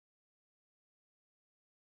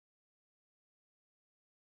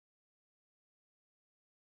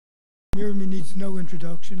Miriam needs no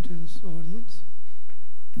introduction to this audience.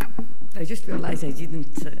 I just realized I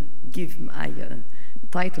didn't give my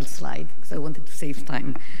title slide because I wanted to save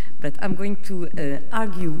time. But I'm going to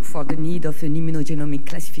argue for the need of an immunogenomic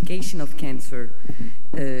classification of cancer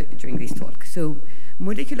during this talk. So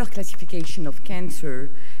molecular classification of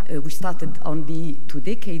cancer, we started only 2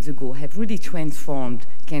 decades ago, have really transformed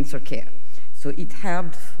cancer care. So it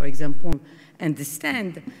helped, for example,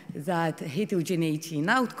 understand that heterogeneity in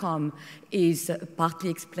outcome is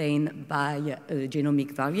partly explained by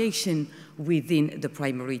genomic variation within the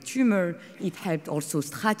primary tumor. It helped also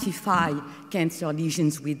stratify cancer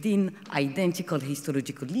lesions within identical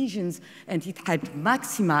histological lesions, and it helped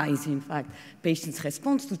maximize, in fact, patients'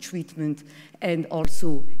 response to treatment and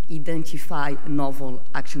also identify novel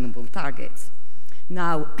actionable targets.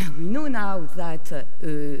 Now, we know now that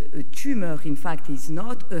a tumor, in fact, is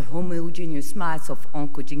not a homogeneous mass of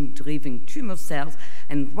oncogene-driven tumor cells,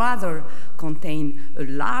 and rather contain a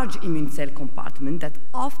large immune cell compartment that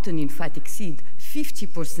often, in fact, exceed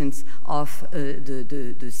 50% of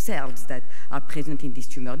the cells that are present in these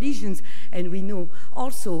tumor lesions. And we know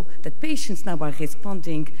also that patients now are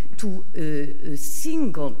responding to a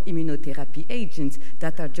single immunotherapy agents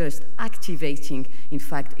that are just activating, in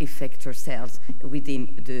fact, effector cells within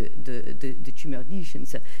the tumor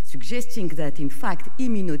lesions, suggesting that, in fact,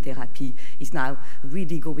 immunotherapy is now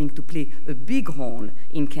really going to play a big role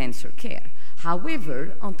in cancer care.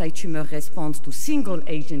 However, anti-tumor response to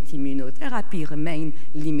single-agent immunotherapy remain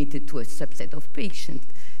limited to a subset of patients.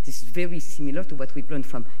 This is very similar to what we've learned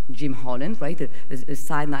from Jim Holland, right, a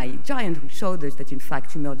Sinai giant who showed us that, in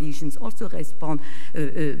fact, tumor lesions also respond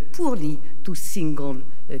poorly to single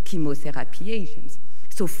chemotherapy agents.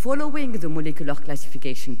 So following the molecular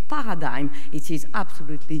classification paradigm, it is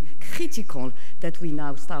absolutely critical that we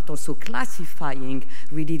now start also classifying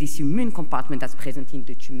really this immune compartment that's present in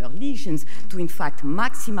the tumor lesions to, in fact,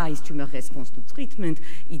 maximize tumor response to treatment,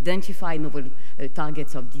 identify novel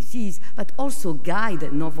targets of disease, but also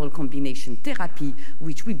guide novel combination therapy,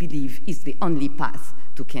 which we believe is the only path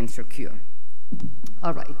to cancer cure.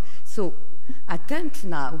 All right, so attempt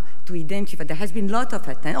now to identify, there has been a lot of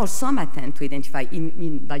attempt, or some attempt to identify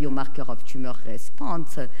biomarker of tumor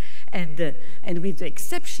response, and with the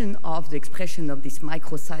exception of the expression of this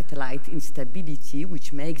microsatellite instability,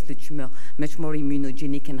 which makes the tumor much more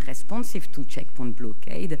immunogenic and responsive to checkpoint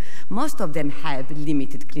blockade, most of them have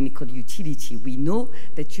limited clinical utility. We know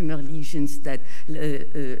that tumor lesions that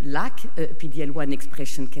lack PD-L1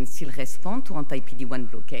 expression can still respond to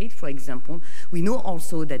anti-PD-1 blockade, for example. We know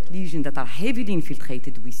also that lesions that are heavily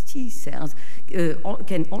infiltrated with T cells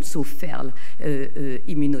can also fail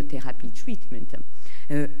immunotherapy treatment.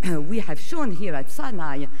 We have shown here at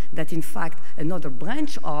Sinai that, in fact, another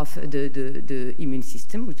branch of the immune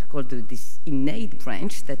system, which is called this innate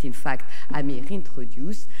branch that, in fact, Amir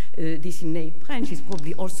introduced, this innate branch is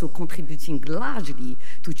probably also contributing largely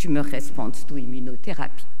to tumor response to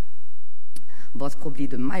immunotherapy, both probably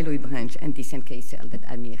the myeloid branch and this NK cell that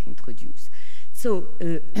Amir introduced.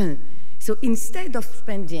 So instead of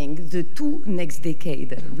spending the next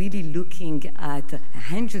decade really looking at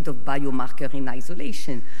hundreds of biomarkers in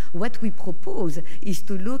isolation, what we propose is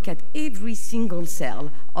to look at every single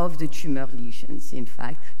cell of the tumor lesions, in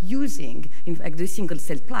fact, using, in fact, the single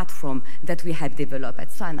cell platform that we have developed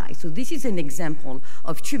at Sinai. So this is an example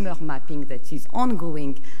of tumor mapping that is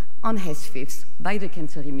ongoing on HES5 by the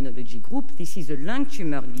Cancer Immunology Group. This is a lung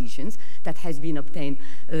tumor lesions that has been obtained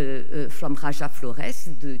from Raja Flores,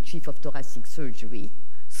 the chief of thoracic surgery,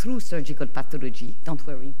 through surgical pathology. Don't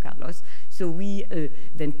worry, Carlos. So we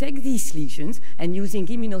then take these lesions, and using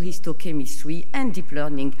immunohistochemistry and deep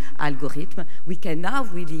learning algorithm, we can now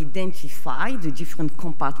really identify the different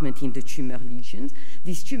compartments in the tumor lesions.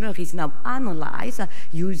 This tumor is now analyzed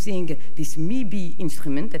using this MIBI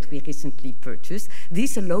instrument that we recently purchased.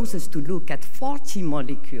 This allows us to look at 40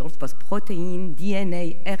 molecules, both protein,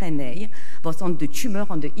 DNA, RNA, both on the tumor,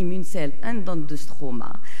 on the immune cell, and on the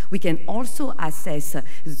stroma. We can also assess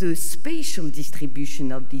the spatial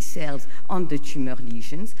distribution of these cells on the tumor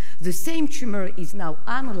lesions. The same tumor is now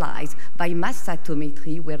analyzed by mass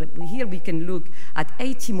cytometry, where here we can look at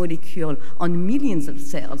 80 molecules on millions of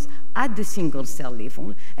cells at the single cell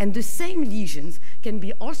level. And the same lesions can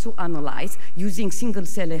be also analyzed using single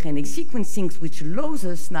cell RNA sequencing, which allows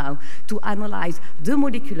us now to analyze the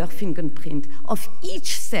molecular fingerprint of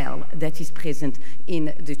each cell that is present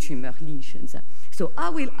in the tumor lesions. So I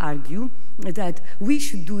will argue that we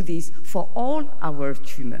should should do this for all our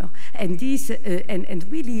tumor, and this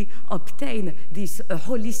and really obtain this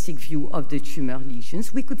holistic view of the tumor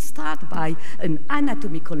lesions. We could start by an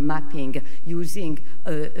anatomical mapping using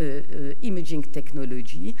imaging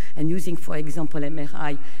technology, and using, for example,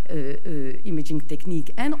 MRI imaging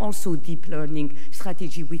technique and also deep learning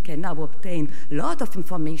strategy. We can now obtain a lot of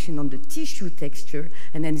information on the tissue texture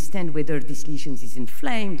and understand whether this lesion is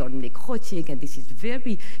inflamed or necrotic, and this is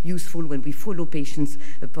very useful when we follow patients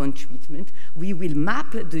upon treatment. We will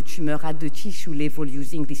map the tumor at the tissue level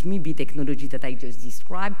using this MIBI technology that I just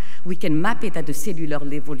described. We can map it at the cellular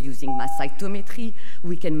level using mass cytometry.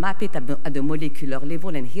 We can map it at the molecular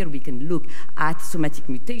level, and here we can look at somatic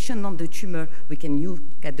mutation on the tumor. We can look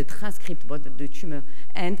at the transcript of the tumor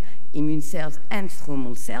and immune cells and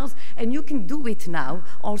stromal cells, and you can do it now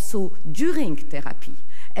also during therapy.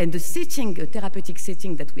 And the setting, therapeutic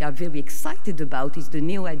setting that we are very excited about is the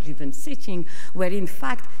neoadjuvant setting, where in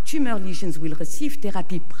fact tumor lesions will receive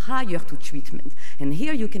therapy prior to treatment. And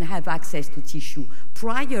here you can have access to tissue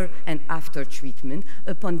prior and after treatment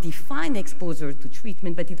upon defined exposure to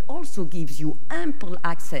treatment, but it also gives you ample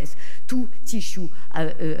access to tissue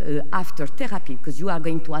after therapy, because you are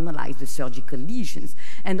going to analyze the surgical lesions.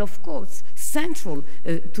 And of course, central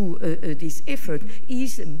to this effort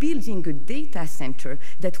is building a data center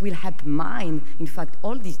that will help mine, in fact,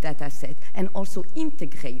 all these data sets and also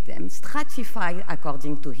integrate them, stratify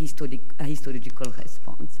according to histological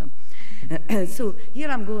response. So here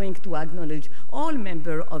I'm going to acknowledge all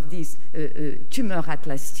members of this Tumor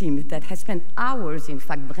Atlas team that has spent hours, in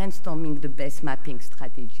fact, brainstorming the best mapping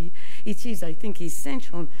strategy. It is, I think,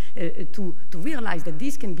 essential to realize that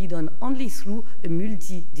this can be done only through a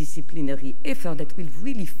multidisciplinary effort that will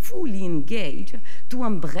really fully engage to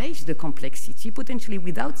embrace the complexity, potentially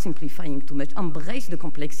without simplifying too much, embrace the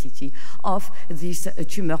complexity of this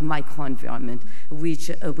tumor microenvironment,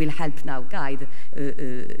 which will help now guide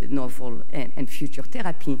novel and future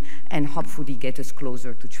therapy and hopefully get us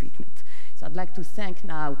closer to treatment. So I'd like to thank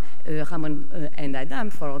now Ramon and Adam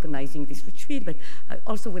for organizing this retreat, but I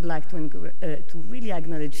also would like to really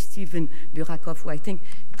acknowledge Stephen Burakov, who I think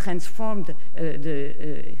transformed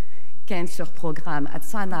the cancer program at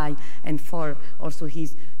Sinai, and for also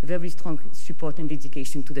his very strong support and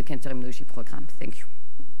dedication to the cancer immunology program. Thank you.